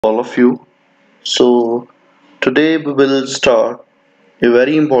All of you. So today we will start a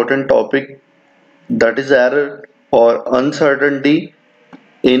very important topic, that is error or uncertainty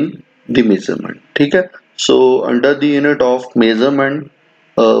in the measurement. ठीक है? So under the unit of measurement,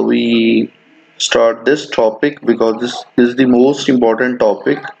 we start this topic because this is the most important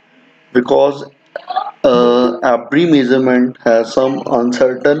topic, because every measurement has some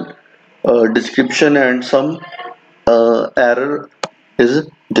uncertain description and some error is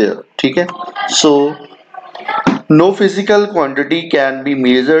there. ठीक है? So no physical quantity can be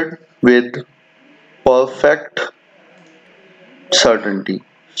measured with perfect certainty.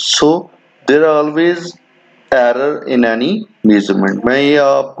 So there are always error in any measurement. मैं ये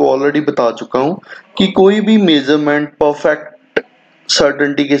आपको already बता चुका हूँ कि कोई भी मेजरमेंट परफेक्ट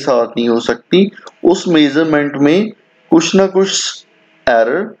सर्टेनिटी के साथ नहीं हो सकती. उस मेजरमेंट में कुछ ना कुछ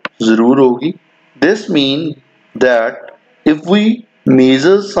एरर जरूर होगी. This mean that if we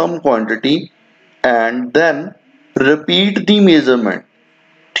measure some quantity and then repeat the measurement,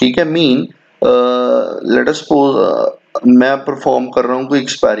 ठीक है, मीन लेट अस सपोज मैं परफॉर्म कर रहा हूँ कोई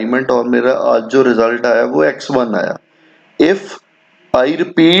एक्सपेरिमेंट और मेरा आज जो रिजल्ट आया वो x1 आया. If I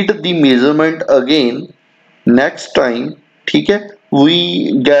repeat the measurement again next time, ठीक है, we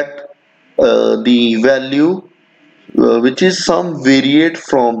get the value which is some variate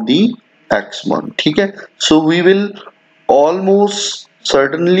from the x1. ठीक है, so we will almost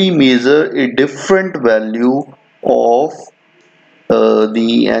certainly measure a different value of the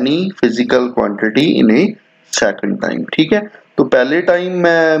any physical quantity in a second time. ठीक है, तो पहले time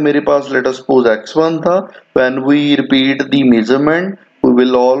में मेरे पास let us suppose x1 था. when we repeat the measurement we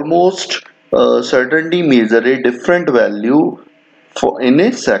will almost certainly measure a different value for in a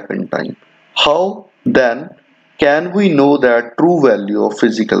second time. How then can we know that true value of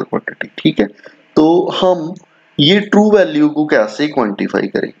physical quantity? ठीक है, तो हम ये true value को कैसे quantify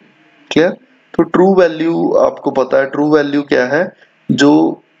करेंगे? Clear? तो true value आपको पता है, ट्रू वैल्यू क्या है?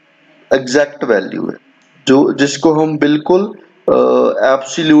 जो एग्जैक्ट वैल्यू है, जो जिसको हम बिल्कुल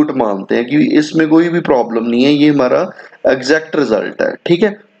एब्सोल्यूट मानते हैं कि इसमें कोई भी प्रॉब्लम नहीं है, ये हमारा एग्जैक्ट रिजल्ट है. ठीक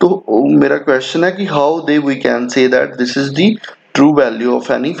है, तो मेरा क्वेश्चन है कि how they we can say that this is the true value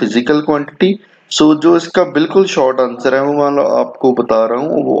of any physical quantity. सो जो इसका बिल्कुल शॉर्ट आंसर है वो मैं आपको बता रहा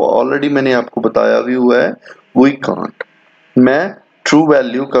हूँ, वो ऑलरेडी मैंने आपको बताया भी हुआ है. वी कांट, मैं ट्रू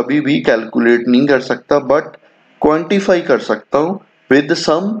वैल्यू कभी भी कैलकुलेट नहीं कर सकता, बट क्वांटिफाई कर सकता हूँ with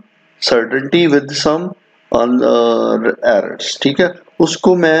some certainty, with some errors. ठीक है,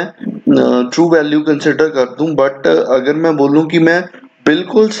 उसको मैं ट्रू वैल्यू कंसिडर कर दूं. बट अगर मैं बोलूं कि मैं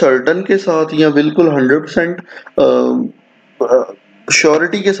बिल्कुल सर्टन के साथ या बिल्कुल 100%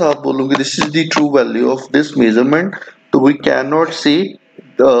 श्योरिटी के साथ बोलूं कि this is the true value of this measurement, तो we can not say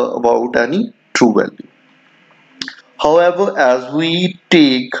about any true value. However, as we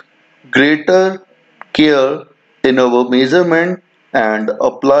take greater care in our measurement and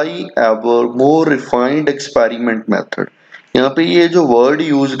apply our more refined experiment method, यहाँ पे ये जो word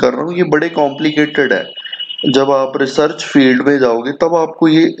use कर रहा हूँ ये बड़े कॉम्प्लिकेटेड है. जब आप रिसर्च फील्ड में जाओगे तब आपको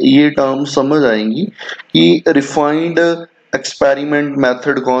ये टर्म समझ आएंगी कि रिफाइंड एक्सपेरिमेंट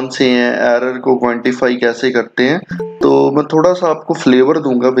मेथड कौन से हैं, एरर को क्वांटिफाई कैसे करते हैं. तो मैं थोड़ा सा आपको फ्लेवर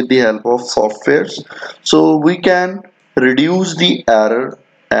दूंगा with the help of softwares. So we can reduce the error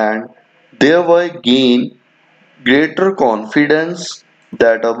and thereby gain greater confidence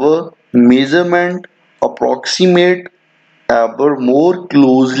that our measurement approximate ever more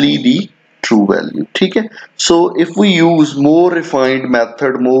closely the true value. ठीक है, so if we use more refined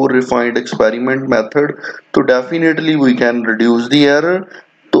method, more refined experiment method, तो definitely we can reduce the error.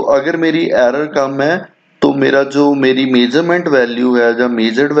 तो अगर मेरी error कम है तो मेरी measurement value है, जो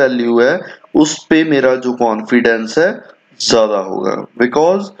मेजर्ड वैल्यू है, उस पे मेरा जो कॉन्फिडेंस है ज्यादा होगा,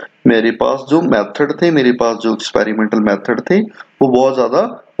 बिकॉज मेरे पास जो मेथड थे, मेरे पास जो एक्सपेरिमेंटल मेथड थे वो बहुत ज्यादा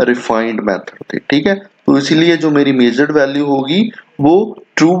रिफाइंड मेथड थे. ठीक है, तो इसीलिए जो मेरी मेजर्ड वैल्यू होगी वो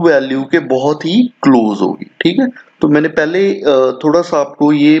ट्रू वैल्यू के बहुत ही क्लोज होगी. ठीक है, तो मैंने पहले थोड़ा सा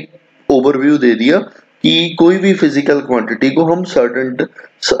आपको ये ओवरव्यू दे दिया कि कोई भी फिजिकल क्वांटिटी को हम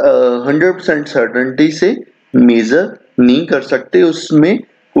 100% सर्टेनिटी से मेजर नहीं कर सकते, उसमें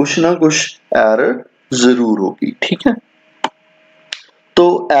कुछ ना कुछ एरर जरूर होगी. ठीक है,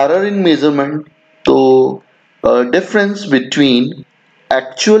 तो एरर इन मेजरमेंट, तो difference between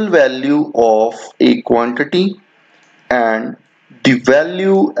actual value of A quantity and the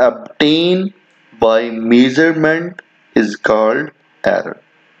value obtained by measurement is called error.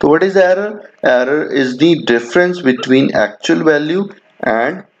 So what is error? Error is the difference between actual value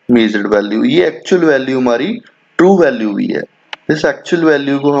and measured value. ये actual value हमारी true value भी है. इस actual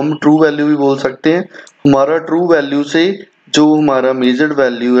value को हम true value भी बोल सकते हैं. हमारा true value से जो हमारा मेजर्ड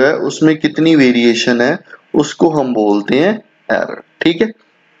वैल्यू है उसमें कितनी वेरिएशन है उसको हम बोलते हैं एरर। ठीक है,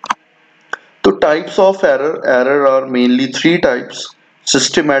 तो types of error, error are mainly three types: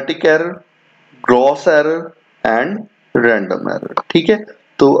 systematic error, gross error and random error. ठीक है,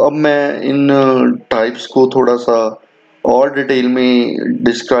 तो अब मैं इन टाइप्स को थोड़ा सा और डिटेल में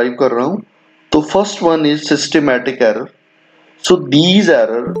डिस्क्राइब कर रहा हूँ। तो first one is systematic error. So these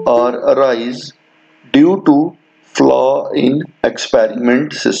errors are arise due to flaw in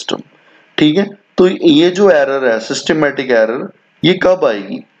experiment system। ठीक है, तो ये जो एरर है सिस्टमेटिक एरर, ये कब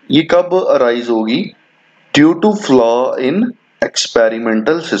आएगी, ये कब अराइज होगी? Due to flaw in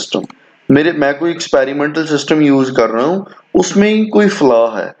experimental system. मैं कोई एक्सपेरिमेंटल सिस्टम यूज कर रहा हूँ, उसमें ही कोई फ्लॉ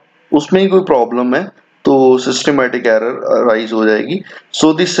है, उसमें ही कोई प्रॉब्लम है, तो सिस्टमेटिक एरर अराइज हो जाएगी।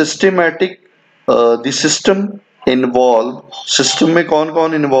 So the systematic the system involve, system में कौन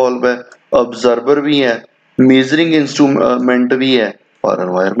कौन इन्वॉल्व है? ऑब्जर्वर भी है, मेजरिंग इंस्ट्रूमेंट भी है और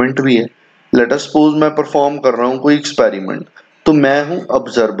एनवायरनमेंट भी है। लेट अस सपोज मैं परफॉर्म कर रहा हूँ कोई एक्सपेरिमेंट, तो मैं हूं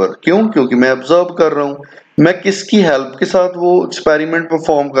ऑब्जर्वर। क्यों? क्योंकि मैं ऑब्जर्व कर रहा हूँ। मैं किसकी हेल्प के साथ वो एक्सपेरिमेंट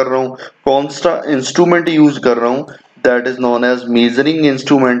परफॉर्म कर रहा हूँ, कौन सा इंस्ट्रूमेंट यूज कर रहा हूँ? That is known as measuring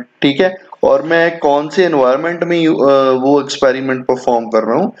instrument. ठीक है, और मैं कौन से एनवायरनमेंट में वो एक्सपेरिमेंट परफॉर्म कर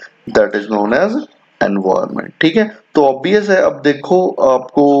रहा हूँ? That is known as environment. ठीक है, तो ऑब्वियस है, अब देखो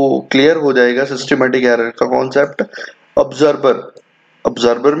आपको क्लियर हो जाएगा सिस्टमेटिक एरर का कॉन्सेप्ट। ऑब्जर्वर,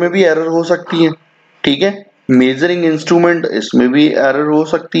 ऑब्जर्वर में भी एरर हो सकती है। ठीक है, मेजरिंग इंस्ट्रूमेंट, इसमें भी एरर हो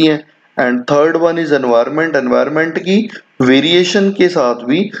सकती है। And third one is environment. Environment की वेरिएशन के साथ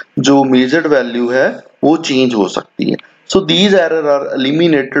भी जो मेजर्ड वैल्यू है वो चेंज हो सकती है। So these error are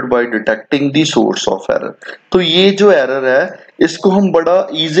eliminated bye detecting the source of error. तो ये जो एरर है इसको हम बड़ा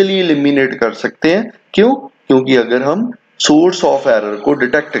इजीली एलिमिनेट कर सकते हैं। क्यों? क्योंकि अगर हम सोर्स ऑफ एरर को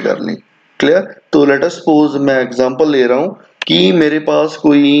डिटेक्ट कर लें। क्लियर? तो लेट अस सपोज मैं एग्जांपल ले रहा हूं कि मेरे पास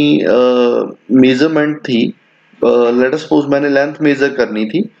कोई मेजरमेंट थी। लेट अस सपोज मैंने लेंथ मेजर करनी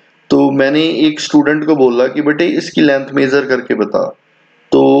थी, तो मैंने एक स्टूडेंट को बोला कि बेटे इसकी लेंथ मेजर करके बता।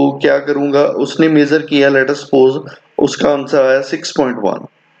 तो क्या करूंगा, उसने मेजर किया, लेट अस सपोज उसका आंसर आया 6.1।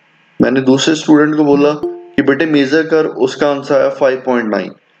 मैंने दूसरे स्टूडेंट को बोला कि बेटे मेजर कर, उसका आंसर आया 5.9।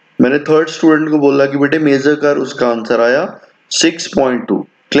 मैंने थर्ड स्टूडेंट को बोला कि बेटे मेजर कर, उसका आंसर आया 6.2।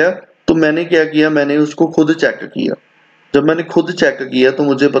 क्लियर? तो मैंने क्या किया, मैंने उसको खुद चेक किया। जब मैंने खुद चेक किया तो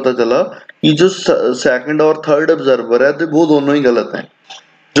मुझे पता चला कि जो सेकंड और थर्ड ऑब्जर्वर है वो दोनों ही गलत हैं।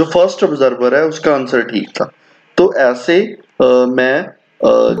 जो फर्स्ट ऑब्जर्वर है उसका आंसर ठीक था। तो ऐसे मैं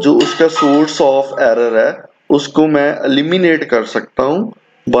जो उसका सोर्स ऑफ एरर है उसको मैं एलिमिनेट कर सकता हूँ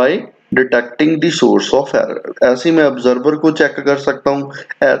bye detecting the source of error. ऐसे ही मैं ऑब्जर्वर को चेक कर सकता हूँ,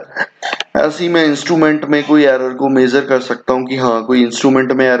 ऐसे ही मैं इंस्ट्रूमेंट में कोई एरर को मेजर कर सकता हूँ कि हाँ कोई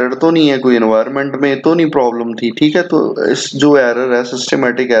इंस्ट्रूमेंट में एरर तो नहीं है, कोई एनवायरनमेंट में तो नहीं प्रॉब्लम थी। ठीक है, तो इस जो एरर है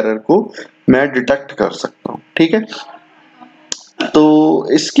सिस्टमेटिक एरर को मैं डिटेक्ट कर सकता हूँ। ठीक है, तो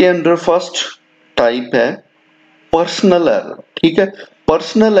इसके अंदर फर्स्ट टाइप है पर्सनल एरर। ठीक है,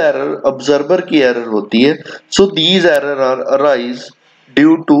 पर्सनल एरर ऑब्जर्वर की एरर होती है। So these error are arise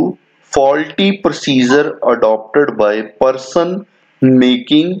due to faulty procedure adopted by person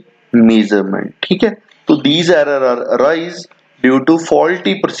making measurement. ठीक है, तो these error are arise due to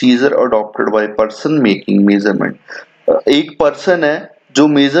faulty procedure adopted by person making measurement. एक person है जो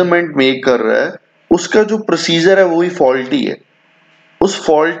measurement make कर रहा है, उसका जो प्रोसीजर है वही फॉल्टी है। उस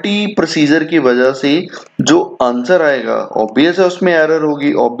फॉल्टी प्रोसीजर की वजह से जो आंसर आएगा ऑब्वियस है उसमें एरर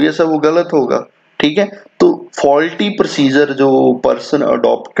होगी, ऑब्वियस है वो गलत होगा। ठीक है, तो फॉल्टी प्रोसीजर जो पर्सन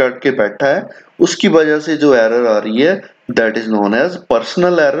अडॉप्ट करके बैठा है उसकी वजह से जो एरर आ रही है that is known as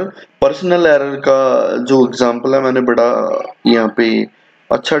personal error. Personal error का जो एग्जांपल है मैंने बड़ा यहाँ पे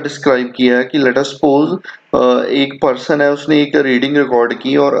अच्छा डिस्क्राइब किया है कि लेट अस सपोज एक पर्सन है, उसने एक रीडिंग रिकॉर्ड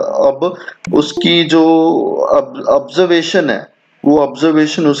की और अब उसकी जो ऑब्जर्वेशन है वो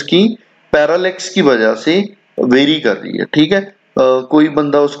ऑब्जर्वेशन उसकी पैरालेक्स की वजह से वेरी कर रही है। ठीक है, कोई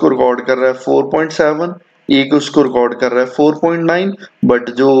बंदा उसको रिकॉर्ड कर रहा है 4.7, एक उसको रिकॉर्ड कर रहा है 4.9, बट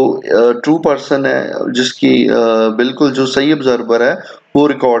जो ट्रू पर्सन है जिसकी बिल्कुल जो सही ऑब्जर्वर है वो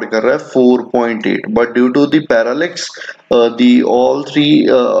रिकॉर्ड कर रहा है 4.8, but due to the parallax the all three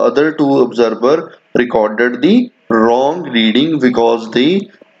other to observer recorded the wrong reading because they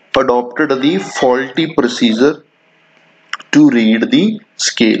adopted the faulty procedure to read the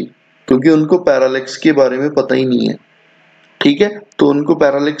scale, क्योंकि उनको पैरालेक्स के बारे में पता ही नहीं है। ठीक है, तो उनको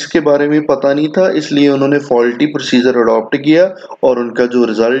पैरालेक्स के बारे में पता नहीं था, इसलिए उन्होंने फॉल्टी प्रोसीजर अडॉप्ट किया और उनका जो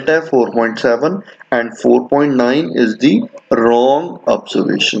रिजल्ट है 4.7 and 4.9 is the wrong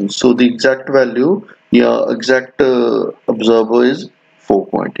observation. So the exact value या एग्जैक्ट ऑब्जर्वर इज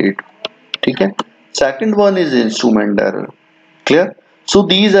 4.8। ठीक है, second one is instrument error. Clear? So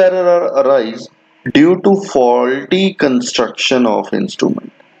these errors arise due to faulty construction of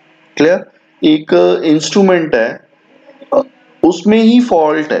instrument. Clear? एक instrument है, उसमें ही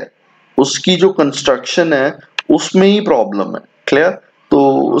fault है, उसकी जो construction है उसमें ही प्रॉब्लम है। क्लियर? तो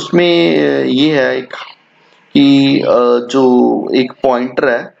उसमें ये है एक कि जो एक पॉइंटर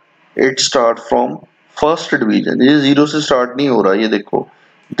है, it start from first division, ये जीरो से स्टार्ट नहीं हो रहा, ये देखो,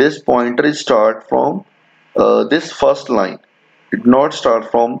 this pointer is start from this first line, it not start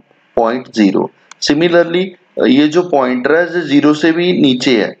from point zero. Similarly ये जो पॉइंटर है ये जीरो से भी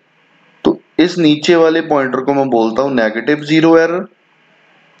नीचे है, तो इस नीचे वाले पॉइंटर को मैं बोलता हूं नेगेटिव जीरो एरर,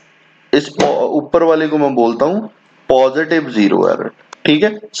 इस ऊपर वाले को मैं बोलता हूं पॉजिटिव जीरो एरर। ठीक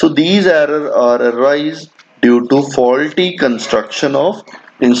है? So these error are arise due to faulty construction of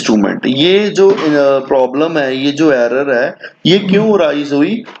instrument. ये जो प्रॉब्लम है, ये जो एरर है, ये क्यों अराइज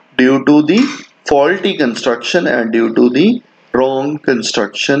हुई? Due to the faulty construction and due to the wrong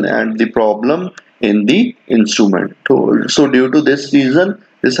construction and the problem in the instrument. So due to this reason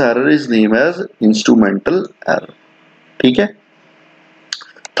this error is named as instrumental error. ठीक है?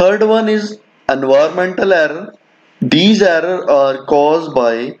 Third one is environmental error. These errors are caused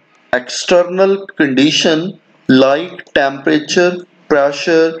by external condition like temperature,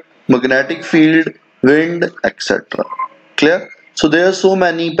 pressure, magnetic field, wind, etc. Clear? So there are so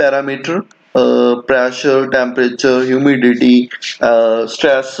many parameters: pressure, temperature, humidity,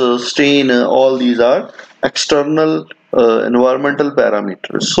 stress, strain. All these are external environmental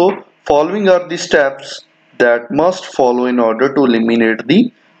parameters. So following are the steps that must follow in order to eliminate the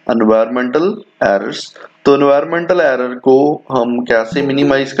environmental errors. तो environmental error को हम कैसे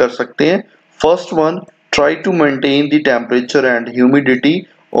minimize कर सकते हैं? First one, try to maintain the temperature and humidity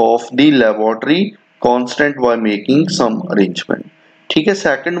of the laboratory constant by making some arrangement. ठीक है?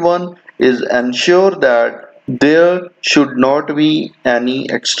 Second one is ensure that there should not be any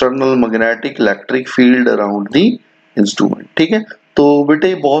external magnetic electric field around the instrument. ठीक है? तो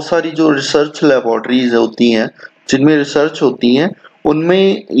बेटे बहुत सारी जो research laboratories होती हैं, जिनमें रिसर्च होती हैं,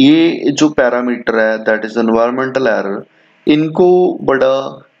 उनमें ये जो पैरामीटर है दैट इज एनवायरमेंटल एरर, इनको बड़ा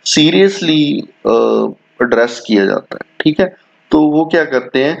सीरियसली एड्रेस किया जाता है। ठीक है? तो वो क्या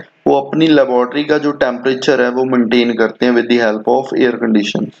करते हैं, वो अपनी लेबोरेटरी का जो टेम्परेचर है वो मेंटेन करते हैं with the help of air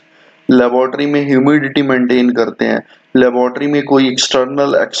conditions. Laboratory में ह्यूमिडिटी मेंटेन करते हैं, लेबोरेटरी में कोई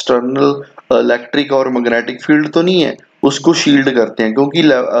एक्सटर्नल इलेक्ट्रिक और मैग्नेटिक फील्ड तो नहीं है, उसको शील्ड करते हैं, क्योंकि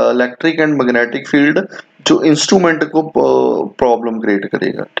इलेक्ट्रिक एंड मैग्नेटिक फील्ड जो इंस्ट्रूमेंट को प्रॉब्लम क्रिएट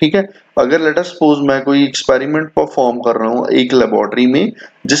करेगा। ठीक है? अगर लेट अस सपोज मैं कोई एक्सपेरिमेंट परफॉर्म कर रहा हूँ एक लेबोरेटरी में,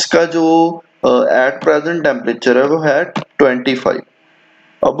 जिसका जो एट प्रेजेंट टेम्परेचर है वो है 25,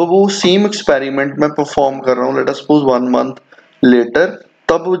 अब वो सेम एक्सपेरिमेंट में परफॉर्म कर रहा हूँ let us suppose 1 month later,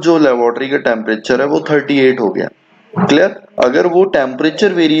 तब जो लेबोरेटरी का टेम्परेचर है वो 38 हो गया। क्लियर? अगर वो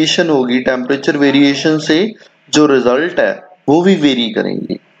टेम्परेचर वेरिएशन होगी, टेम्परेचर वेरिएशन से जो रिजल्ट है वो भी वेरी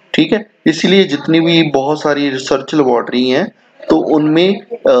करेंगे। ठीक है? इसलिए जितनी भी बहुत सारी रिसर्च लेबोरेटरी हैं, तो उनमें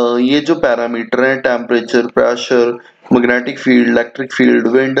ये जो पैरामीटर हैं, temperature, pressure, magnetic field, electric field,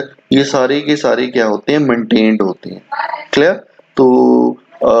 wind, ये सारे के सारे क्या होते हैं? मेंटेन्ड होते हैं। क्लियर? तो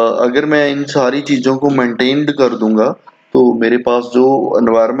अगर मैं इन सारी चीजों को मेंटेन्ड कर दूंगा तो मेरे पास जो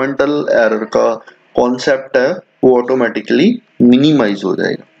एनवायरमेंटल एरर का कॉन्सेप्ट है वो ऑटोमेटिकली मिनिमाइज हो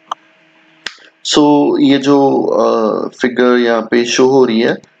जाएगा। सो ये जो फिगर यहाँ पे शो हो रही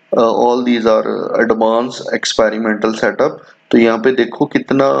है, all these are advance experimental setup. तो यहाँ पे देखो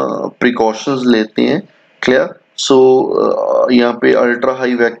कितना प्रिकॉशंस लेते हैं। क्लियर? सो यहाँ पे अल्ट्रा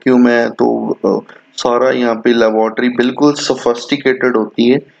हाई वैक्यूम है, तो सारा यहाँ पे लेबोरेटरी बिल्कुल सोफिस्टिकेटेड होती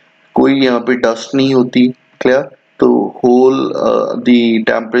है, कोई यहाँ पे डस्ट नहीं होती। क्लियर? तो whole the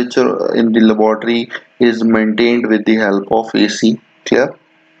temperature in the laboratory is maintained with the help of AC. Clear?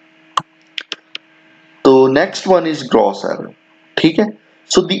 तो next one is gross error. ठीक है?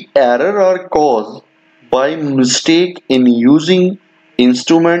 So the error are caused by mistake in using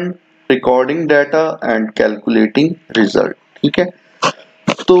instrument, recording data and calculating result. ठीक है?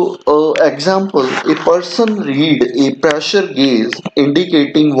 तो example, a person read a pressure gauge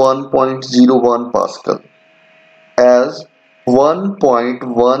indicating 1.01 Pascal as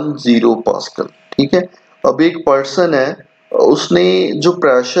 1.10 pascal. ठीक है? अब एक person है, उसने जो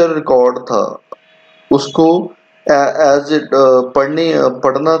प्रेशर रिकॉर्ड था उसको एज इट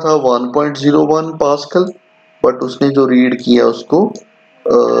पढ़ना था 1.01 पास्कल, बट उसने जो रीड किया उसको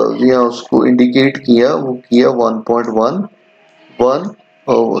या उसको इंडिकेट किया, वो किया 1.10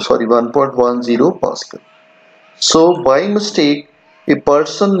 pascal. So by mistake a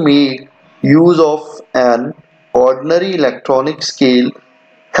person make use of an ordinary electronic scale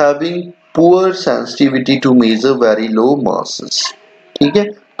having poor sensitivity to measure very low masses. ठीक है,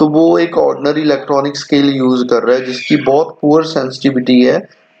 तो वो एक ऑर्डिनरी इलेक्ट्रॉनिक स्केल यूज कर रहा है जिसकी बहुत पुअर सेंसिटिविटी है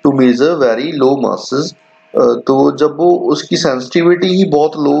to measure very low masses. तो जब वो उसकी सेंसिटिविटी ही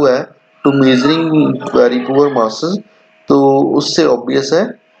बहुत लो है to measuring very poor masses, तो उससे ऑब्वियस है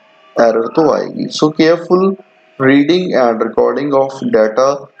एरर तो आएगी। So careful reading and recording of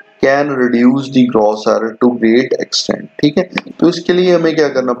data can reduce the gross error to great extent. ठीक है, तो इसके लिए हमें क्या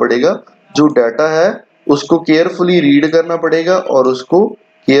करना पड़ेगा, जो डाटा है उसको केयरफुली रीड करना पड़ेगा और उसको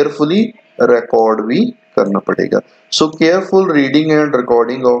केयरफुली रिकॉर्ड भी करना पड़ेगा। So careful reading and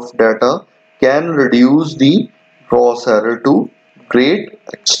recording of data can reduce the gross error to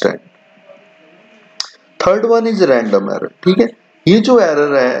great extent. Third one is random error. ठीक है, ये जो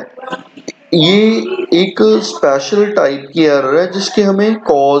एरर है ये एक स्पेशल टाइप की एरर है जिसके हमें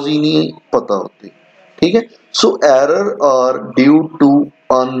कॉज ही नहीं पता होती। ठीक है, so error are due to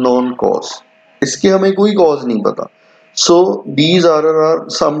unknown cause, इसके हमें कोई कॉज नहीं पता। So these error are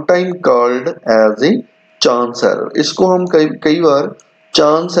sometime called as a chance error. इसको हम कई बार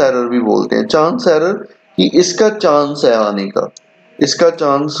चांस एरर भी बोलते हैं। चांस एरर कि इसका चांस है आने का, इसका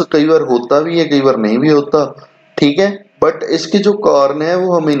चांस कई बार होता भी है कई बार नहीं भी होता। ठीक है, बट इसके जो कारण है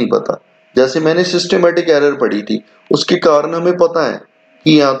वो हमें नहीं पता। जैसे मैंने सिस्टमेटिक एरर पढ़ी थी, उसके कारण हमें पता है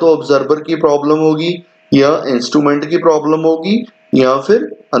कि या तो ऑब्जर्वर की प्रॉब्लम होगी या इंस्ट्रूमेंट की प्रॉब्लम होगी या फिर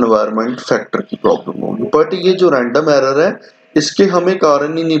एनवायरमेंट फैक्टर की प्रॉब्लम होगी। बट ये जो रैंडम एरर है इसके हमें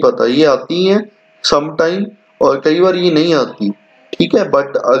कारण ही नहीं पता। ये आती है सम टाइम और कई बार ये नहीं आती। ठीक है,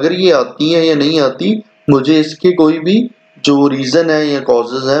 बट अगर ये आती है या नहीं आती, मुझे इसके कोई भी जो रीजन है या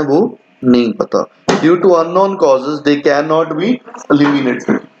कॉजेज हैं वो नहीं पता। Due to unknown causes they can not be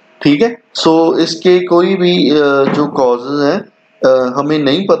eliminated. ठीक है, सो इसके कोई भी जो कॉजेज हैं हमें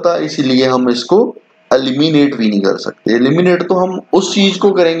नहीं पता, इसीलिए हम इसको एलिमिनेट भी नहीं कर सकते। एलिमिनेट तो हम उस चीज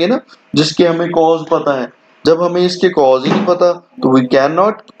को करेंगे ना जिसके हमें कॉज पता है। जब हमें इसके कॉज ही नहीं पता तो we can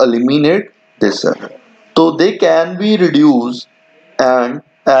not eliminate this error. तो they can be reduce and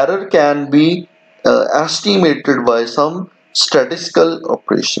error can be estimated by some statistical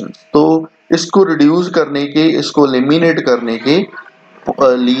operations. तो इसको रिड्यूस करने के, इसको एलिमिनेट करने के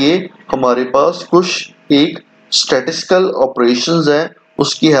लिए हमारे पास कुछ एक स्टैटिस्टिकल ऑपरेशंस है,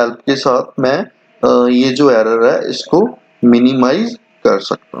 उसकी हेल्प के साथ मैं ये जो एरर है इसको मिनिमाइज कर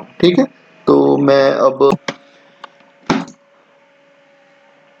सकता हूँ। ठीक है, तो मैं अब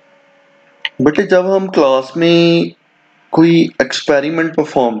बेटे जब हम क्लास में कोई एक्सपेरिमेंट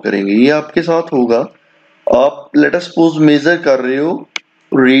परफॉर्म करेंगे, ये आपके साथ होगा। आप लेट अस सपोज मेजर कर रहे हो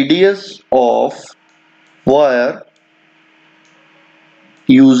radius of wire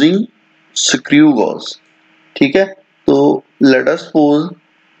using screw gauge. ठीक है, तो लेट अस सपोज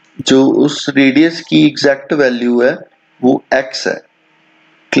जो उस रेडियस की एग्जैक्ट वैल्यू है वो x है।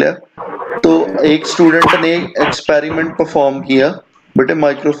 क्लियर? तो एक स्टूडेंट ने एक्सपेरिमेंट परफॉर्म किया। बेटे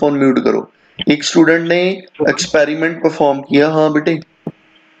माइक्रोफोन म्यूट करो। एक स्टूडेंट ने एक्सपेरिमेंट परफॉर्म किया। हाँ बेटे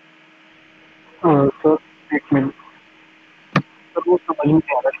सर एक मिनट सर, वो समझ में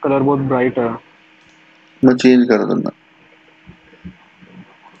नहीं आ रहा, कलर बहुत ब्राइट है। मैं चेंज कर दूंगा।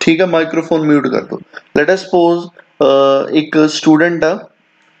 ठीक है, माइक्रोफोन म्यूट कर दो। लेट अस सपोज एक स्टूडेंट है,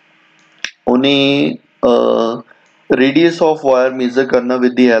 उन्हें रेडियस ऑफ वायर मेजर करना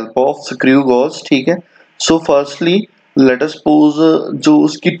with the help of screw gauge. ठीक है, so firstly let us suppose जो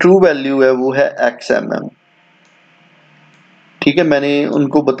उसकी ट्रू वैल्यू है वो है xmm। ठीक है, मैंने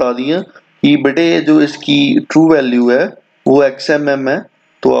उनको बता दिया कि बेटे जो इसकी ट्रू वैल्यू है वो xmm है,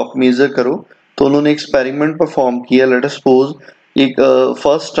 तो आप मेजर करो। तो उन्होंने एक्सपेरिमेंट परफॉर्म किया। लेट अस सपोज एक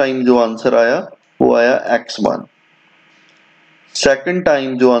फर्स्ट टाइम जो आंसर आया वो आया x1। सेकंड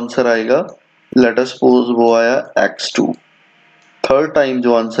टाइम जो आंसर आएगा लेट अस सपोज वो आया x2। थर्ड टाइम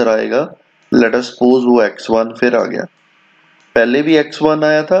जो आंसर आएगा लेट अस सपोज वो x1 फिर आ गया। पहले भी x1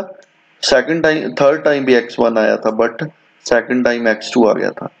 आया था, सेकंड टाइम थर्ड टाइम भी x1 आया था, बट सेकंड टाइम x2 आ गया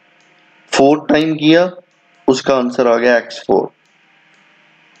था। फोर्थ टाइम किया, उसका आंसर आ गया x4।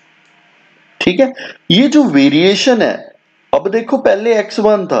 ठीक है, ये जो वेरिएशन है, अब देखो पहले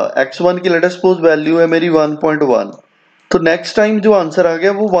x1 था, x1 की लेट अस सपोज वैल्यू है मेरी 1.1, तो नेक्स्ट टाइम जो आंसर आ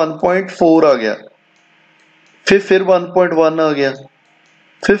गया वो 1.4 आ गया, फिर 1.1 आ गया,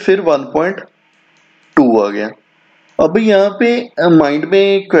 फिर 1.2 आ गया। अब यहाँ पे माइंड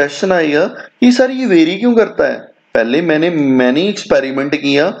में क्वेश्चन आएगा कि सर ये वेरी क्यों करता है। पहले मैंने एक्सपेरिमेंट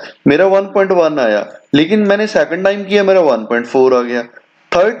किया, मेरा 1.1 आया, लेकिन मैंने सेकंड टाइम किया मेरा 1.4 आ गया,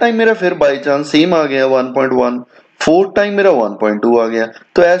 थर्ड टाइम मेरा फिर बाय चांस सेम आ गया 1.1, फोर्थ टाइम मेरा 1.2 आ गया।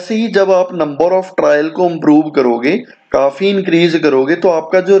 तो ऐसे ही जब आप नंबर ऑफ ट्रायल को इम्प्रूव करोगे, काफी इंक्रीज करोगे, तो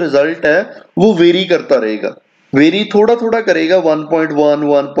आपका जो रिजल्ट है वो वेरी करता रहेगा। वेरी थोड़ा थोड़ा करेगा 1.1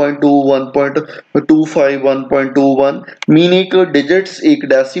 1.2 1.25 1.21 मीन एक डिजिट्स एक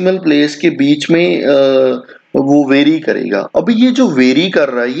डेसिमल प्लेस के बीच में वो वेरी करेगा। अब ये जो वेरी कर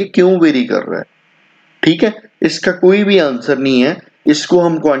रहा है ये क्यों वेरी कर रहा है, ठीक है, इसका कोई भी आंसर नहीं है, इसको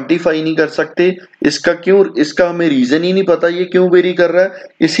हम क्वांटिफाई नहीं कर सकते, इसका क्यों, इसका हमें रीजन ही नहीं पता ये क्यों वेरी कर रहा है,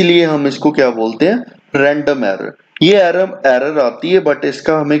 इसीलिए हम इसको क्या बोलते हैं, रैंडम एरर। ये एरर आती है बट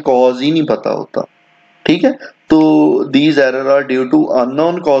इसका हमें कॉज ही नहीं पता होता, ठीक है। तो these error are due to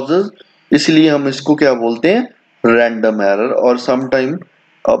unknown causes, इसलिए हम इसको क्या बोलते हैं, रैंडम एरर, और सम टाइम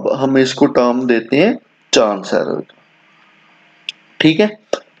अब हम इसको टर्म देते हैं चांस एरर, ठीक है।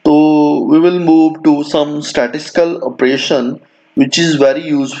 तो we will move to some statistical operation which is very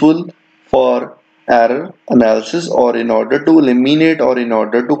useful for error analysis or in order to eliminate or in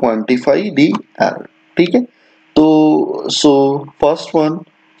order to quantify the error, ठीक है। तो so first one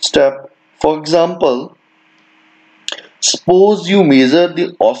step, for example, suppose you measure the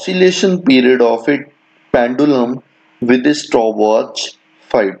oscillation period of a pendulum with a stopwatch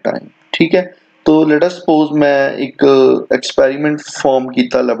 5 times, ठीक है। तो let us suppose मैं एक experiment perform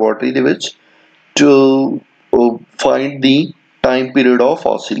किया laboratory they which to find the time period of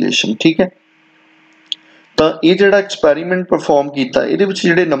oscillation, ठीक है। तो ये जिहड़ा एक्सपेरिमेंट परफॉर्म किया इहदे विच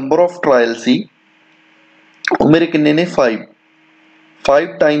जिहड़े नंबर ऑफ ट्रायल सी वो मेरे किन्ने ने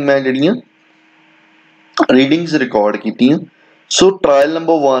 5 टाइम मैं जिहड़ियां रीडिंग्स रिकॉर्ड कीतियां। सो ट्रायल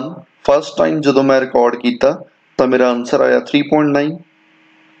नंबर 1 फर्स्ट टाइम जदों मैं रिकॉर्ड किया तो मेरा आंसर आया 3.9,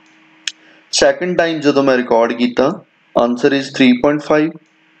 सैकेंड टाइम जदों मैं रिकॉर्ड किया आंसर इज 3.5,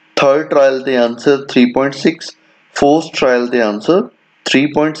 थर्ड ट्रायल ते आंसर 3.6, फोर्थ ट्रायल ते आंसर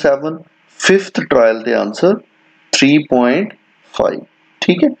 3.7, फिफ्थ ट्रायल ते आंसर 3.5,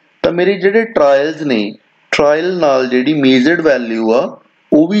 ठीक है। तो मेरे जिहड़े ट्रायल्स ने ट्रायल नाल जिहड़ी मेजर्ड वैल्यू आ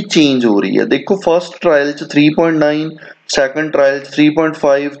वो भी चेंज हो रही है। देखो फर्स्ट ट्रायल च 3.9, सैकेंड ट्रायल च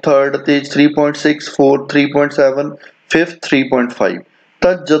 3.5, थर्ड ते 3.6, फोर्थ 3.7, फिफ्थ 3.5।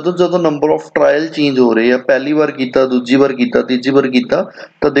 ਤਾਂ ਜਦੋਂ ਨੰਬਰ ਆਫ ਟਰਾਇਲ ਚੇਂਜ ਹੋ ਰਹੇ ਆ, ਪਹਿਲੀ ਵਾਰ ਕੀਤਾ, ਦੂਜੀ ਵਾਰ ਕੀਤਾ, ਤੀਜੀ ਵਾਰ ਕੀਤਾ,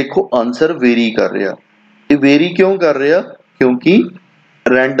 ਤਾਂ ਦੇਖੋ ਆਨਸਰ ਵੇਰੀ ਕਰ ਰਿਹਾ। ਇਹ ਵੇਰੀ ਕਿਉਂ ਕਰ ਰਿਹਾ, ਕਿਉਂਕਿ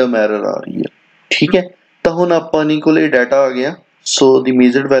ਰੈਂਡਮ ਐਰਰ ਆ ਰਹੀ ਹੈ, ਠੀਕ ਹੈ। ਤਾਂ ਹੁਣ ਆਪਾਂ ਨੇ ਕੋਲੇ ਡਾਟਾ ਆ ਗਿਆ, ਸੋ ਦੀ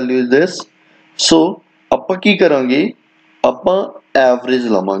ਮੇਜਰਡ ਵੈਲਿਊ ਇਜ਼ ਦਿਸ। ਸੋ ਆਪਾਂ ਕੀ ਕਰਾਂਗੇ, ਆਪਾਂ ਐਵਰੇਜ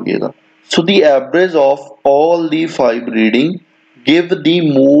ਲਵਾਂਗੇ ਇਹਦਾ। ਸੋ ਦੀ average of all the 5 reading give the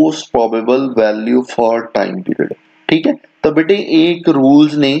most probable value for time period, ठीक है। ਤਾਂ ਬੇਟੇ ਇਹ ਇੱਕ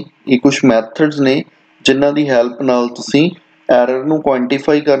ਰੂਲਸ ਨੇ, ਇਹ ਕੁਝ ਮੈਥਡਸ ਨੇ ਜਿਨ੍ਹਾਂ ਦੀ ਹੈਲਪ ਨਾਲ ਤੁਸੀਂ ਐਰਰ ਨੂੰ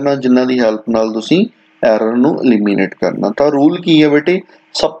ਕੁਆਂਟੀਫਾਈ ਕਰਨਾ, ਜਿਨ੍ਹਾਂ ਦੀ ਹੈਲਪ ਨਾਲ ਤੁਸੀਂ ਐਰਰ ਨੂੰ ਐਲੀਮੀਨੇਟ ਕਰਨਾ। ਤਾਂ ਰੂਲ ਕੀ ਹੈ ਬੇਟੇ,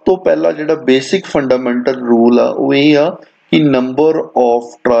 ਸਭ ਤੋਂ ਪਹਿਲਾ ਜਿਹੜਾ ਬੇਸਿਕ ਫੰਡਾਮੈਂਟਲ ਰੂਲ ਆ ਉਹ ਇਹ ਆ ਕਿ number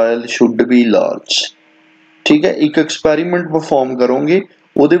of trial should be large, ਠੀਕ ਹੈ। ਇੱਕ ਐਕਸਪੈਰੀਮੈਂਟ ਪਰਫਾਰਮ ਕਰੋਗੇ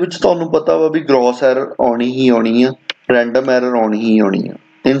ਉਹਦੇ ਵਿੱਚ ਤੁਹਾਨੂੰ ਪਤਾ ਵਾ ਵੀ ਗ੍ਰੋਸ ਐਰਰ ਆਉਣੀ ਹੀ ਆਉਣੀ ਆ, ਰੈਂਡਮ ਐਰਰ ਆਉਣੀ ਹੀ ਆਉਣੀ ਆ,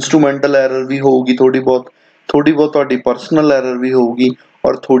 ਇੰਸਟਰੂਮੈਂਟਲ ਐਰਰ ਵੀ ਹੋਊਗੀ ਥੋੜੀ ਬਹੁਤ ਤੁਹਾਡੀ ਪਰਸਨਲ ਐਰਰ ਵੀ ਹੋਊਗੀ,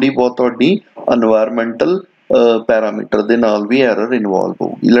 ਔਰ ਥੋੜੀ ਬਹੁਤ ਤੁਹਾਡੀ এনवायरमेंटल ਪੈਰਾਮੀਟਰ ਦੇ ਨਾਲ ਵੀ ਐਰਰ ਇਨਵੋਲਵ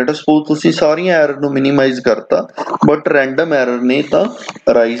ਹੋਊਗੀ। ਲੈਟ ਅਸ ਸਪੋਜ਼ ਤੁਸੀਂ ਸਾਰੀਆਂ ਐਰਰ ਨੂੰ ਮਿਨੀਮਾਈਜ਼ ਕਰਤਾ ਬਟ ਰੈਂਡਮ ਐਰਰ ਨੇ ਤਾਂ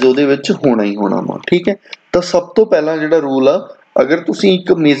ਰਾਈਜ਼ ਉਹਦੇ ਵਿੱਚ ਹੋਣਾ ਹੀ ਹੋਣਾ ਵਾ, ਠੀਕ ਹੈ। ਤਾਂ ਸਭ ਤੋਂ ਪਹਿਲਾਂ ਜਿਹੜਾ ਰੂਲ ਆ, ਅਗਰ ਤੁਸੀਂ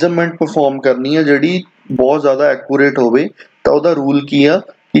ਇੱਕ ਮੇਜ਼ਰਮੈਂਟ ਪਰਫਾਰਮ ਕਰਨੀ ਆ ਜਿਹੜੀ ਬਹੁਤ ਜ਼ਿਆਦਾ ਐਕੂਰੇਟ ਹੋਵੇ ਤਾਂ ਉਹਦਾ ਰੂਲ ਕੀ ਆ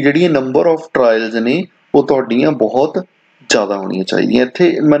ਕਿ ਜਿਹੜੀਆਂ ਨੰਬਰ ਆਫ ਟਰਾਇਲਸ ਨੇ ਉਹ ਤੁਹਾਡੀਆਂ ਬਹੁਤ ਜ਼ਿਆਦਾ ਹੋਣੀਆਂ ਚਾਹੀਦੀਆਂ।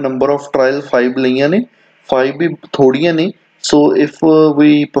 ਇੱਥੇ ਮੈਂ ਨੰਬਰ ਆਫ ਟਰਾਇਲ 5 ਲਈਆਂ ਨੇ, 5 भी थोड़ियां नहीं। So if we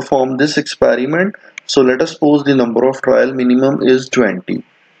perform this experiment, so let us suppose the number of trial minimum is 20।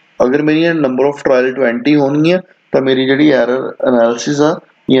 अगर मेरी number of trial 20 होनी है तो मेरी जड़ी error analysis आ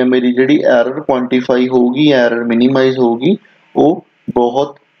या मेरी जड़ी error quantify होगी, error minimize होगी, वो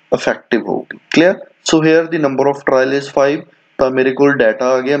बहुत effective होगी। Clear? So here the number of trial is 5। तो मेरे को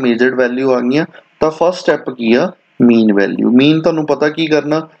डाटा आ गया, measured value आ गई। तो फर्स्ट स्टेप की आ मीन वैल्यू। मीन तुहानू पता की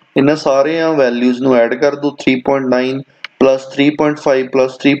करना, इन्हां सारियां वैल्यूज नू ऐड कर दो, 3.9 plus 3.5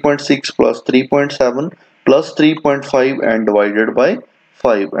 plus 3.6 plus 3.7 plus 3.5 and divided by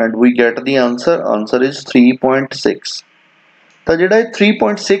 5 and we get the answer. Answer is 3.6। तो जिहड़ा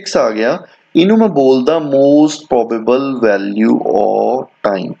 3.6 आ गया इनू मैं बोलदा most probable value of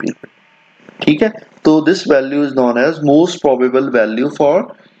time period, ठीक है। तो this value is known as most probable value for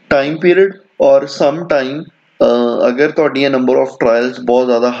time period. और सम टाइम अगर तुहाडियां नंबर ऑफ ट्रायल्स बहुत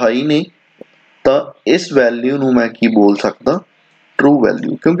ज़्यादा हाई ने तो इस वैल्यू नू मैं की बोल सकदा, ट्रू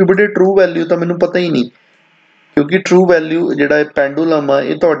वैल्यू। क्योंकि बेटे ट्रू वैल्यू तो मैनू पता ही नहीं, क्योंकि ट्रू वैल्यू जिहड़ा पेंडुलम आ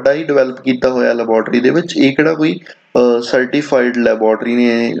ये तुहाडा ही डिवेलप किया होया लैबोरेटरी दे विच, ये किहड़ा कोई सर्टिफाइड लैबोरेटरी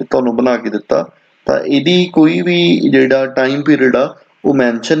ने तुहानू बना के दिता। तो इहदी कोई भी जिहड़ा टाइम पीरियड आ वो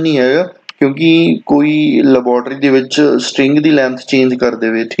मैंशन नहीं है, क्योंकि कोई laboratory they which string the length change कर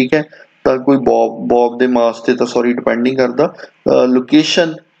देवे, ठीक है, ਤਾਂ ਕੋਈ ਬੌਬ ਦੇ ਮਾਸ ਤੇ ਤਾਂ ਸੌਰੀ ਡਿਪੈਂਡ ਨਹੀਂ ਕਰਦਾ।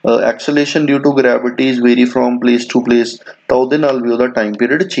 Location acceleration due to ਗ੍ਰੈਵਿਟੀਜ਼ very from place to place, ਤਾਂ ਉਹਦੇ ਨਾਲ ਵੀ ਉਹਦਾ ਟਾਈਮ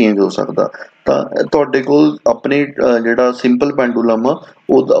ਪੀਰੀਅਡ ਚੇਂਜ ਹੋ ਸਕਦਾ। ਤਾਂ ਤੁਹਾਡੇ ਕੋਲ ਆਪਣੇ ਜਿਹੜਾ ਸਿੰਪਲ ਪੈਂਡੂਲਮ ਆ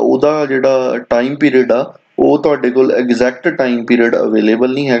ਉਹਦਾ ਜਿਹੜਾ ਟਾਈਮ ਪੀਰੀਅਡ ਆ ਉਹ ਤੁਹਾਡੇ ਕੋਲ ਐਗਜ਼ੈਕਟ ਟਾਈਮ ਪੀਰੀਅਡ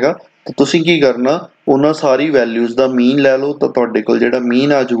ਅਵੇਲੇਬਲ ਨਹੀਂ ਹੈਗਾ। ਤਾਂ ਤੁਸੀਂ ਕੀ ਕਰਨਾ, ਉਹਨਾਂ ਸਾਰੀ ਵੈਲਿਊਜ਼ ਦਾ ਮੀਨ ਲੈ ਲਓ, ਤਾਂ ਤੁਹਾਡੇ ਕੋਲ ਜਿਹੜਾ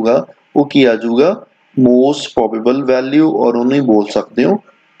ਮੀਨ ਆ ਜਾਊਗਾ ਉਹ ਕੀ ਆ ਜਾਊਗਾ, ਮੋਸਟ ਪ੍ਰੋਬੇਬਲ ਵੈਲਿਊ, ਔਰ ਉਹਨੂੰ ਹੀ ਬੋਲ ਸਕਦੇ ਹੋ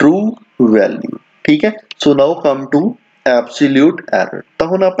ਟਰੂ ਵੈਲਿਊ। ਠੀਕ ਹੈ, ਸੋ ਨਾਓ ਕਮ ਟੂ ਐਬਸੋਲਿਊਟ ਐਰਰ। ਤਾਂ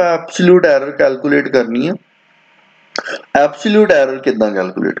ਹੁਣ ਆਪਾਂ ਐਬਸੋਲਿਊਟ ਐਰਰ ਕੈਲਕੂਲੇਟ ਕਰਨੀ ਆ। ਐਬਸੋਲਿਊਟ ਐਰਰ ਕਿੱਦਾਂ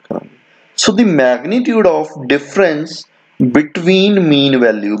ਕੈਲਕੂਲੇਟ ਕਰਾਂਗੇ? ਸੋ ਦੀ magnitude of difference between mean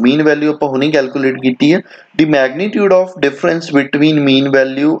value ਆਪਾਂ ਹੁਣੇ ਕੈਲਕੂਲੇਟ ਕੀਤੀ ਹੈ। the magnitude of difference between mean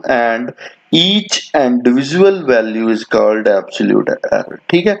value and each individual value is called absolute error।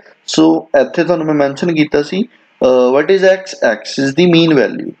 ਠੀਕ ਹੈ, ਸੋ ਇੱਥੇ ਤੁਹਾਨੂੰ ਮੈਂ ਮੈਂਸ਼ਨ ਕੀਤਾ ਸੀ what is x, x is the mean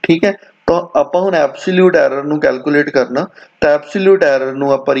value। ਠੀਕ ਹੈ, ਤਾਂ ਆਪਾਂ ਹੁਣ ਐਬਸੋਲਿਊਟ ਐਰਰ ਨੂੰ ਕੈਲਕੂਲੇਟ ਕਰਨਾ, ਤਾਂ ਐਬਸੋਲਿਊਟ ਐਰਰ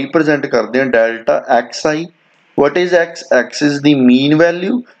ਨੂੰ ਆਪਾਂ ਰਿਪਰੈਜ਼ੈਂਟ ਕਰਦੇ ਹਾਂ delta xi। what is x, x is the mean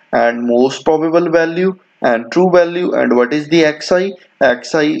value and most probable value and true value, and what is the xi,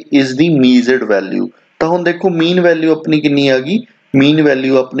 xi is the measured value। ਤਾਂ ਹੁਣ ਦੇਖੋ ਮੀਨ value ਆਪਣੀ ਕਿੰਨੀ ਆ ਗਈ, ਮੀਨ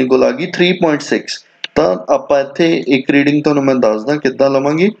ਵੈਲਿਊ ਆਪਣੇ ਕੋਲ ਆ ਗਈ 3.6। ਤਾਂ ਆਪਾਂ ਇੱਥੇ ਇੱਕ ਰੀਡਿੰਗ ਤੁਹਾਨੂੰ ਮੈਂ ਦੱਸਦਾ ਕਿੱਦਾਂ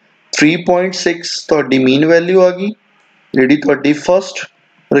ਲਵਾਂਗੇ। 3.6 ਤੁਹਾਡੀ ਮੀਨ ਵੈਲਿਊ ਆ ਗਈ, ਜਿਹੜੀ ਤੁਹਾਡੀ ਫਸਟ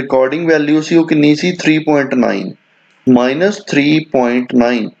ਰਿਕਾਰਡਿੰਗ ਵੈਲਿਊ ਸੀ ਉਹ ਕਿੰਨੀ ਸੀ 3.9 ਮਾਈਨਸ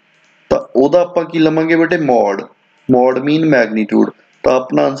 3.9, ਤਾਂ ਉਹਦਾ ਆਪਾਂ ਕੀ ਲਵਾਂਗੇ ਬੇਟੇ ਮੋਡ ਮੀਨ ਮੈਗਨੀਟਿਊਡ, ਤਾਂ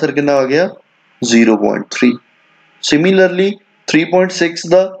ਆਪਣਾ ਆਂਸਰ ਕਿੰਨਾ ਆ ਗਿਆ 0.3। ਸਿਮਿਲਰਲੀ 3.6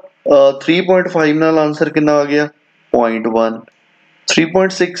 ਦਾ 3.5 ਨਾਲ ਆਂਸਰ ਕਿੰਨਾ ਆ ਗਿਆ 0.1।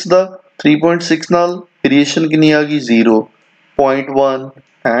 3.6 ਦਾ 3.6 ਨਾਲ ਵੇਰੀਏਸ਼ਨ ਕਿੰਨੀ ਆ ਗਈ 0, 0.1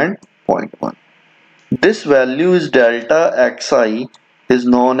 and 0.1। this value is delta xi is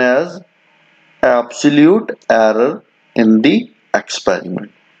known as absolute error in the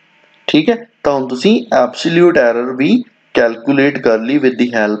experiment। ठीक है, तो हम तुसी absolute error भी calculate कर ली with the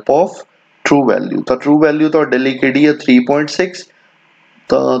help of true value। तो true value तो डेली केडी है 3.6,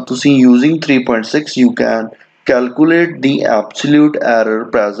 तो तुसी using 3.6 you can calculate the absolute error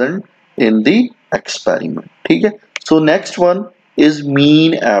present in the experiment। ठीक है, so next one is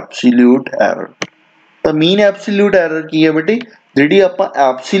mean absolute error। तो mean absolute error की है बेटे, ਜਿਹੜੀ ਆਪਾਂ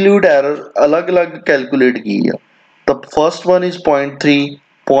absolute error अलग-अलग calculate की है। तो first one is 0.3,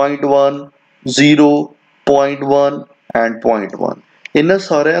 0.1, 0, 0.1 and 0.1। ਇਹਨਾਂ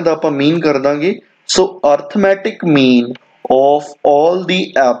ਸਾਰਿਆਂ ਦਾ ਆਪਾਂ mean ਕਰ ਦਾਂਗੇ। So arithmetic mean of all the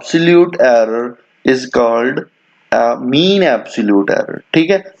absolute error is called mean absolute error।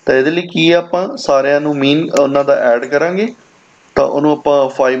 ठीक है, ਤਾਂ ਇਹਦੇ ਲਈ ਕੀ ਆਪਾਂ ਸਾਰਿਆਂ ਨੂੰ mean ਉਹਨਾਂ ਦਾ ਐਡ ਕਰਾਂਗੇ, ਤਾਂ ਉਹਨੂੰ ਆਪਾਂ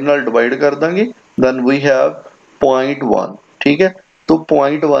 5 ਨਾਲ ਡਿਵਾਈਡ ਕਰ ਦਾਂਗੇ, then we have 0.1। ठीक है, तो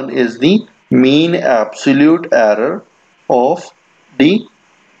 0.1 is the mean absolute error of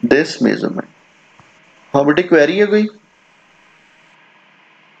this measurement। हाँ बेटे क्वेरी है कोई?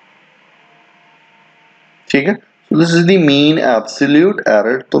 ठीक है, so this is the mean absolute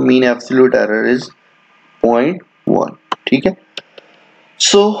error, तो mean absolute error is 0.1। ठीक है,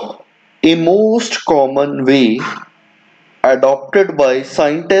 so a most common way adopted by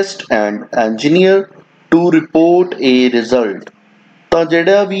scientist and engineer to report a result। ਤਾਂ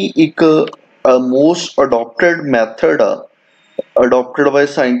ਜਿਹੜਾ ਵੀ ਇੱਕ most adopted method ਆ adopted by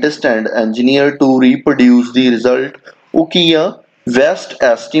scientist and engineer to reproduce the result, ਉਹ ਕੀ ਆ best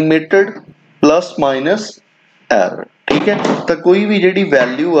estimated plus minus error। ठीक है, ਤਾਂ ਕੋਈ ਵੀ ਜਿਹੜੀ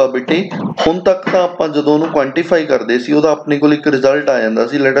ਵੈਲਿਊ ਆ ਬੇਟੇ ਹੁਣ ਤੱਕ ਤਾਂ ਆਪਾਂ ਜਦੋਂ ਉਹਨੂੰ ਕੁਆਂਟੀਫਾਈ ਕਰਦੇ ਸੀ ਉਹਦਾ ਆਪਣੇ ਕੋਲ ਇੱਕ ਰਿਜ਼ਲਟ ਆ ਜਾਂਦਾ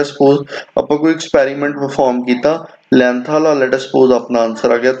ਸੀ। ਲੈਟ ਅਸ ਸਪੋਜ਼ ਆਪਾਂ ਕੋਈ ਐਕਸਪੈਰੀਮੈਂਟ ਪਰਫਾਰਮ ਕੀਤਾ, ਲੈਂਥ ਵਾਲਾ ਲੈਟ ਅਸ ਸਪੋਜ਼ ਆਪਣਾ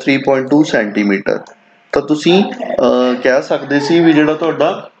ਆਂਸਰ ਆ ਗਿਆ 3.2 ਸੈਂਟੀਮੀਟਰ, ਤਾਂ ਤੁਸੀਂ ਕਹਿ ਸਕਦੇ ਸੀ ਵੀ ਜਿਹੜਾ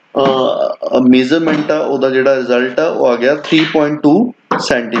ਤੁਹਾਡਾ ਮੇਜ਼ਰਮੈਂਟ ਆ ਉਹਦਾ ਜਿਹੜਾ ਰਿਜ਼ਲਟ ਆ ਉਹ ਆ ਗਿਆ 3.2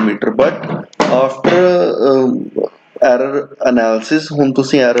 centimetre. But after error analysis, ਹੁਣ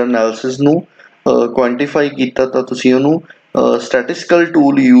ਤੁਸੀਂ ਐਰਰ ਐਨਾਲਿਸਿਸ ਨੂੰ ਕੁਆਂਟੀਫਾਈ ਕੀਤਾ, ਤਾਂ ਤੁਸੀਂ ਉਹਨੂੰ ਸਟੈਟਿਸਟੀਕਲ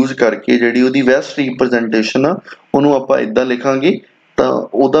ਟੂਲ ਯੂਜ਼ ਕਰਕੇ ਜਿਹੜੀ ਉਹਦੀ ਵੈਸਟ ਰਿਪਰੈਜ਼ੈਂਟੇਸ਼ਨ ਆ ਉਹਨੂੰ ਆਪਾਂ ਇੱਦਾਂ ਲਿਖਾਂਗੇ। ਤਾਂ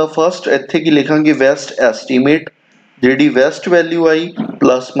ਉਹਦਾ ਫਸਟ ਇੱਥੇ ਕੀ ਲਿਖਾਂਗੇ ਵੈਸਟ ਐਸਟੀਮੇਟ, ਜਿਹੜੀ ਵੈਸਟ ਵੈਲਿਊ ਆਈ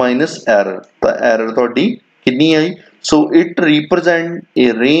ਪਲੱਸ ਮਾਈਨਸ ਐਰਰ, ਤਾਂ ਐਰਰ ਤੁਹਾਡੀ ਕਿੰਨੀ ਆਈ। So it represent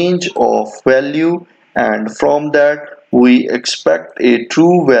A range of value and from that we expect a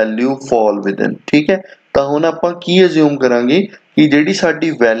true value fall within। ਠੀਕ ਹੈ, ਤਾਂ ਹੁਣ ਆਪਾਂ ਕੀ ਅਸਿਊਮ ਕਰਾਂਗੇ ਕਿ ਜਿਹੜੀ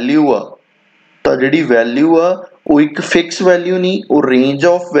ਸਾਡੀ ਵੈਲਿਊ ਆ, ਤਾਂ ਜਿਹੜੀ ਵੈਲਿਊ ਆ ਉਹ ਇੱਕ ਫਿਕਸ ਵੈਲਿਊ ਨਹੀਂ, ਉਹ ਰੇਂਜ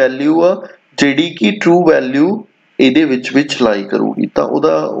ਆਫ ਵੈਲਿਊ ਆ ਜਿਹੜੀ ਕਿ ਟਰੂ ਵੈਲਿਊ ਇਹਦੇ ਵਿੱਚ ਲਾਈ ਕਰੂਗੀ। ਤਾਂ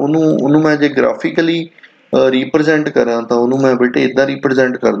ਉਹਨੂੰ ਮੈਂ ਜੇ ਗ੍ਰਾਫਿਕਲੀ ਰਿਪਰੈਜ਼ੈਂਟ ਕਰਾਂ ਤਾਂ ਉਹਨੂੰ ਮੈਂ ਬੇਟੇ ਇੱਦਾਂ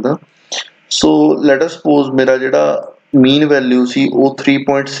ਰਿਪਰੈਜ਼ੈਂਟ ਕਰਦਾ। ਸੋ ਲੈਟ ਅਸ ਸਪੋਜ਼ ਮੇਰਾ ਜਿਹੜਾ मीन वैल्यू सी वो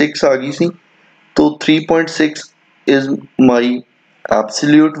 3.6 आ गई सी। तो 3.6 इज माई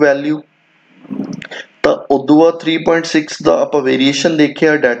एब्सोल्यूट वैल्यू। तो उदों बाद 3.6 का आप वेरीएशन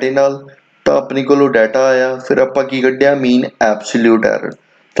देखिया डाटे नाल, तो अपने को डाटा आया, फिर आप की कढ़िया मीन एब्सोल्यूट एरर।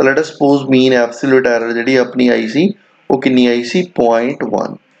 तो let us suppose mean absolute error जी अपनी आई सी वो कितनी आई सी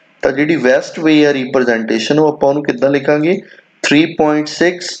 0.1। तो जी वैस्ट वे है रिप्रजेंटेशन वो आप किद्दां लिखांगे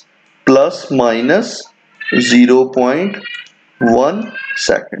 3.6 प्लस माइनस 0.1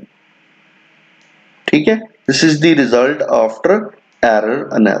 सेकंड। ठीक है, this is the result after error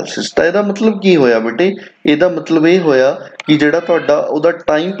analysis. तो ਇਹਦਾ मतलब की होया बेटे, ਇਹਦਾ मतलब ये होया कि ਜਿਹੜਾ ਤੁਹਾਡਾ ਉਹਦਾ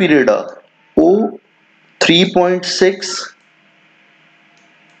टाइम पीरियड आ ਉਹ 3.6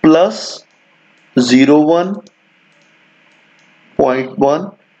 प्लस 01.1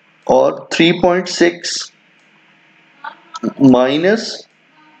 और 3.6 माइनस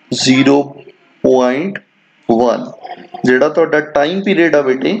 0.1 ਜਿਹੜਾ ਤੁਹਾਡਾ टाइम पीरियड आ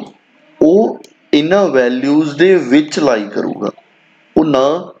बेटे ਉਹ इन्हां वैल्यूज दे विच लाई करूगा। वो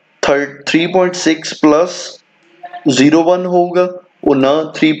ना 3.6 प्लस 0.1 होगा, वो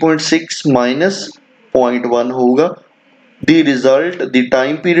ना 3.6 माइनस 0.1 होगा। The result, the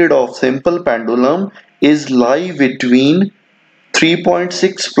time period of simple pendulum is lie between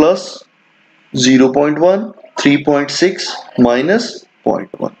 3.6 plus 0.1, 3.6 minus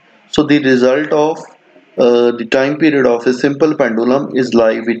 0.1. So the result of the time period of a simple pendulum is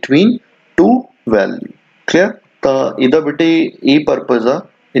lie between two value. Clear? तो इदा बेटे ये purpose आ,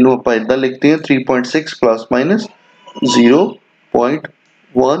 इन्हों आप इदा लिखते हैं 3.6 plus minus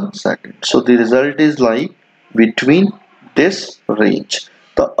 0.1 second. So the result is lie between this range.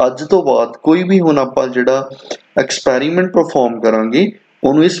 तो अज तो बाद कोई भी हुण आपां जिहड़ा एक्सपैरीमेंट परफॉर्म करांगे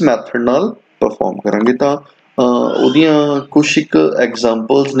उन्होंने इस मैथड नाल परफॉर्म करांगे। तो उहदियां कुछ एक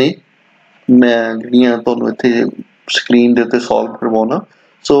एग्जांपल्स ने मैं जिहड़ियां तुहानूं इत्थे स्क्रीन दे उत्ते solve करवाउणा।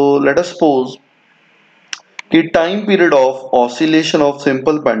 So let us suppose कि time period of oscillation of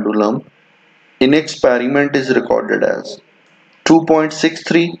simple pendulum in experiment is recorded as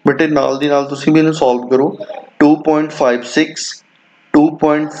 2.63। बेटे नाल दी नाल तुसीं भी इहनूं सॉल्व करो। 2.56,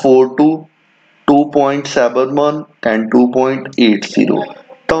 2.42, 2.71 एंड 2.80।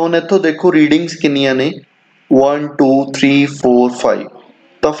 तो हुण इत्थों देखो रीडिंग्स कितनियां ने 1 2 3 4 5।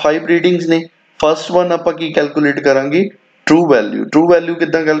 तो 5 रीडिंग्स ने। फर्स्ट वन आपां की कैलकुलेट करांगे true value. True value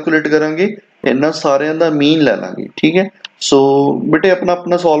किद्दां calculate करांगे, इन्हां सारियां दा मीन लै लांगे। ठीक है, सो बेटे अपना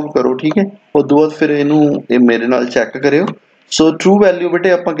अपना सॉल्व करो। ठीक है, उस तो बाद फिर इनू मेरे नाल चैक करियो। सो ट्रू वैल्यू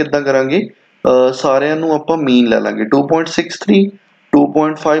बेटे आपां किद्दां करांगे, सारियां नू आपां मीन लै लांगे 2.63,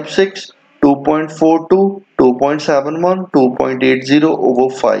 2.56, 2.42, 2.71, 2.80 ओवर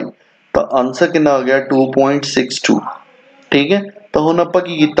 5। तो आंसर कितना आ गया 2.62। ठीक है, तो हुण आपां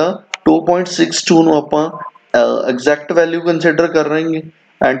की कीता 2.62 नू आपां एग्जैक्ट वैल्यू कंसीडर कर रहे हैं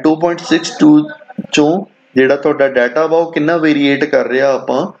एंड 2.62 चों जिहड़ा तुहाडा डाटा वा वो कितना वेरीएट कर रहा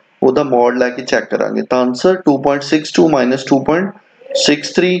आपां ਉਹਦਾ ਮੋਡ ਲੈ ਕੇ ਚੈੱਕ ਕਰਾਂਗੇ। ਤਾਂ ਆਨਸਰ 2.62 ਮਾਈਨਸ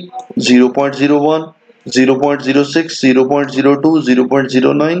 2.63 0.01 0.06 0.02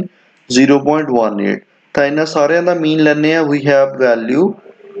 0.09 0.18। ਤਾਂ ਇਹਨਾਂ ਸਾਰਿਆਂ ਦਾ ਮੀਨ ਲੈਣੇ ਆ। We have value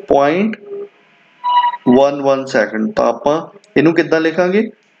 0.11 second. ਤਾਂ ਆਪਾਂ ਇਹਨੂੰ ਕਿੱਦਾਂ ਲਿਖਾਂਗੇ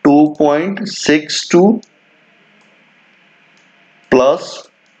 2.62 प्लस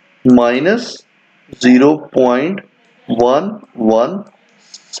माइनस 0.11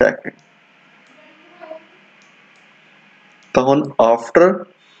 सेकंड। तो हुण after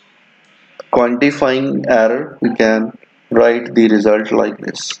quantifying error we can write the result like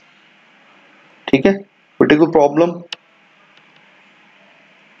this. ठीक है बेटे, कोई प्रॉब्लम?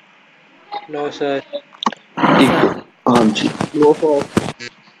 No sir. हाँ जी, नो सर।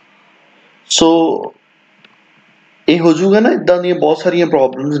 सो ये हो जाऊगा ना, इदा दी बहुत सारिया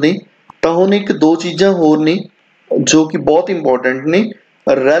प्रॉब्लम्स ने। तो हुण एक दो चीज़ां होर ने जो कि बहुत इंपॉर्टेंट ने,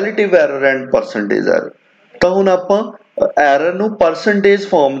 रैलेटिव एरर एंड परसेंटेज एरर। तो हुण आपां एरर नूं परसेंटेज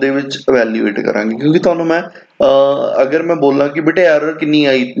फॉर्म दे विच इवैल्यूएट करांगे, क्योंकि तुहानूं मैं अगर मैं बोलां कि बेटे एरर कितनी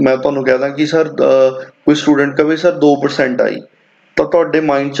आई, मैं तुहानूं कहदा कि सर कोई स्टूडेंट कहे सर 2% आई, तो तुहाडे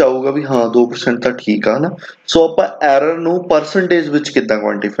माइंड च आऊगा भी हाँ 2% तो ठीक है ना। सो आपां एरर नूं परसेंटेज विच किद्दां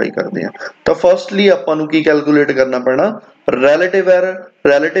क्वांटिफाई करदे हां। तो फर्स्टली आपां नूं की कैलकुलेट करना पैना रिलेटिव एरर।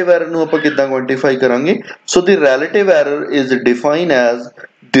 रिलेटिव एरर नूं आपां किद्दां क्वांटिफाई करांगे। So the relative error is define as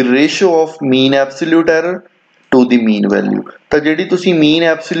the ratio of mean absolute error to the mean value. तो जिहड़ी तुसीं मीन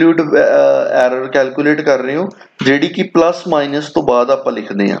एब्सोल्यूट एरर कैलकुलेट कर रहे हो, जिहड़ी कि प्लस माइनस तो बाद आपां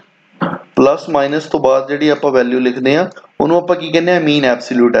लिखदे हां, प्लस माइनस तो बाद जिहड़ी आपां वैल्यू लिखदे हां ਉਹਨੂੰ ਆਪਾਂ ਕੀ ਕਹਿੰਦੇ ਆ मीन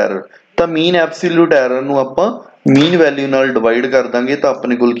एब्सोल्यूट एरर। ਤਾਂ मीन एब्सोल्यूट एरर ਨੂੰ ਆਪਾਂ मीन वैल्यू नाल डिवाइड कर देंगे तो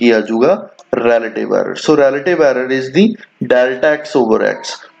अपने कोल की आ जाऊगा relative error. So relative error is the delta x over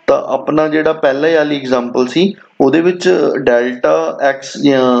x. तो अपना जिहड़ा पहले वाली एग्जांपल सी उहदे विच delta x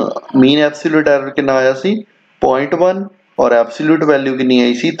mean absolute error कितना आया सी 0.1 और एब्सोल्यूट वैल्यू कितनी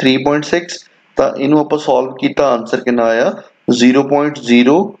आई सी 3.6। तो इनू आपां सॉल्व किया आंसर कितना आया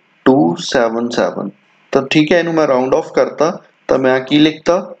 0.0277। तो ठीक है, इनू मैं राउंड ऑफ करता तो मैं की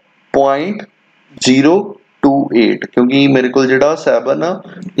लिखता 0.028 क्योंकि मेरे को जिहड़ा 7 आ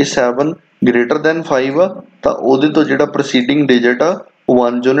ये 7 ग्रेटर दैन 5 आ तो उहदे तो जिहड़ा प्रोसीडिंग डिजिट आ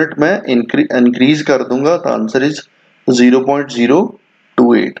 1 यूनिट मैं इनक्रीज कर दूंगा तो आंसर इज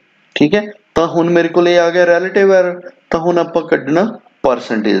 0.028। ठीक है, तो हुण मेरे को आ गया रिलेटिव एरर। तो हुण आपां कढना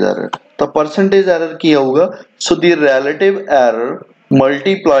परसेंटेज एरर। तो परसेंटेज एरर की आऊगा, so the relative error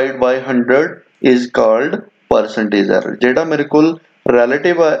multiplied by 100 is called percentage error. जेड़ा मेरे को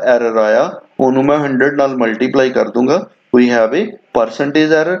रिलेटिव एरर आया उन्होंने मैं 100 नाल मल्टीप्लाई कर दूंगा, we have a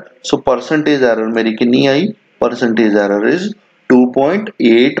percentage error. So percentage error मेरी कितनी आई, परसेंटेज एरर इज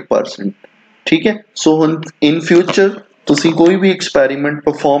 2.8%। ठीक है, सो हुण इन फ्यूचर तुसी कोई भी एक्सपेरिमेंट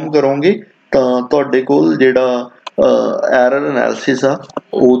परफॉर्म करोगे तो तुहाडे कोल जेड़ा एरर एनालिसिस आ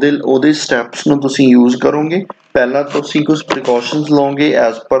ओदे स्टैप्स नूं तुसी यूज करोगे। पहला तुसी कुछ प्रिकॉशनस लोगे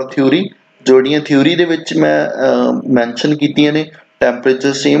एज पर थ्योरी, जोड़ियां थ्योरी दे विच मैं मैंशन कीतियां ने।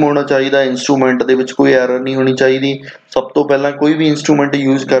 टैंपरेचर सेम होना चाहिए, इंस्ट्रूमेंट दे विच कोई एरर नहीं होनी चाहिए। सब तो पहला कोई भी इंस्ट्रूमेंट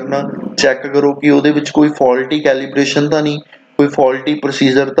यूज करना चैक करो कि उहदे विच कोई फॉल्टी कैलीब्रेशन तो नहीं, कोई फॉल्टी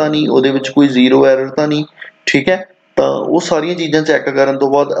प्रोसीजर तो नहीं, उहदे विच कोई जीरो एरर तो नहीं। ठीक है, तो वो सारिया चीज़ां चैक करन तो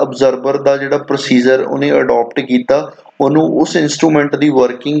बाद ऑब्जर्वर दा जिहड़ा प्रोसीजर उन्हें अडॉप्ट किया उन्होंने उस इंस्ट्रूमेंट की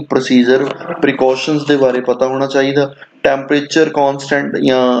वर्किंग प्रोसीजर प्रिकॉशनस के बारे पता होना चाहिए। टैंपरेचर कॉन्सटेंट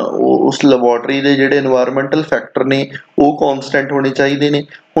या उस लैबोरेटरी के जिहड़े एनवायरमेंटल फैक्टर ने वो कॉन्सटेंट होने चाहिए ने।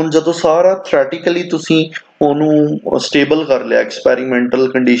 हुण जदों सारा थ्रैटिकली तुसी उहनूं स्टेबल कर लिया, एक्सपैरीमेंटल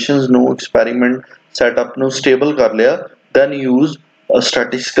कंडीशनस नूं एक्सपैरीमेंट सैटअप नूं स्टेबल कर लिया, then use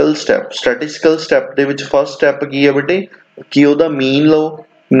statistical step. Statistical step they which first step की है बेटे कि ओहदा मीन लो,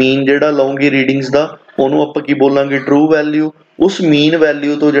 मीन जिहड़ा लओगे रीडिंग्स दा ਉਹਨੂੰ ਆਪਾਂ ਕੀ ਬੋਲਾਂਗੇ ट्रू वैल्यू। उस मीन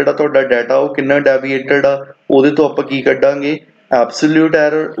वैल्यू तो ਜਿਹੜਾ ਤੁਹਾਡਾ डाटा ਉਹ ਕਿੰਨਾ डेविएटेड ਆ ਉਹਦੇ ਤੋਂ ਆਪਾਂ ਕੀ ਕੱਢਾਂਗੇ एब्सोल्यूट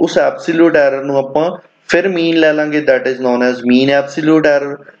एरर। उस एब्सोल्यूट एरर ਨੂੰ ਆਪਾਂ ਫਿਰ मीन ਲੈ ਲਾਂਗੇ, that is known as mean absolute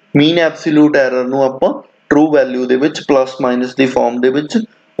error. Mean absolute error ਨੂੰ ਆਪਾਂ ट्रू वैल्यू ਦੇ ਵਿੱਚ प्लस माइनस ਦੀ फॉर्म ਦੇ ਵਿੱਚ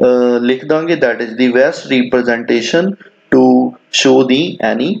लिख ਦਾਂਗੇ, that is the best representation to show the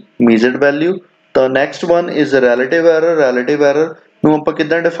any measured value. तो next one is relative error. Relative error ਨੂੰ ਆਪਾਂ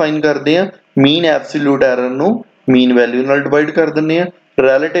ਕਿੱਦਾਂ ਡਿਫਾਈਨ ਕਰਦੇ ਆ, मीन एब्सोल्यूट एरर ਨੂੰ मीन वैल्यू ਨਾਲ डिवाइड कर ਦਿੰਨੇ ਆ।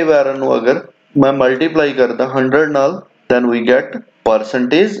 रिलेटिव एरर ਨੂੰ अगर मैं मल्टीप्लाई करदा 100 नाल then we get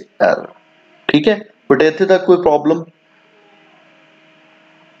percentage error। ठीक है, बट इत्थे तक कोई problem?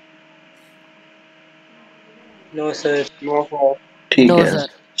 No sir, no sir. ठीक है,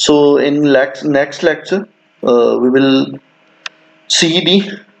 so in next lecture we will see the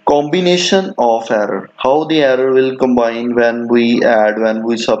combination of error, how the error will combine when we add, when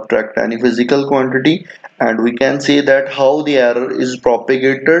we subtract any physical quantity, and we can say that how the error is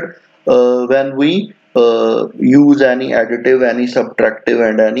propagated when we use any additive, any subtractive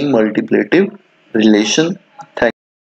and any multiplicative relation। Thank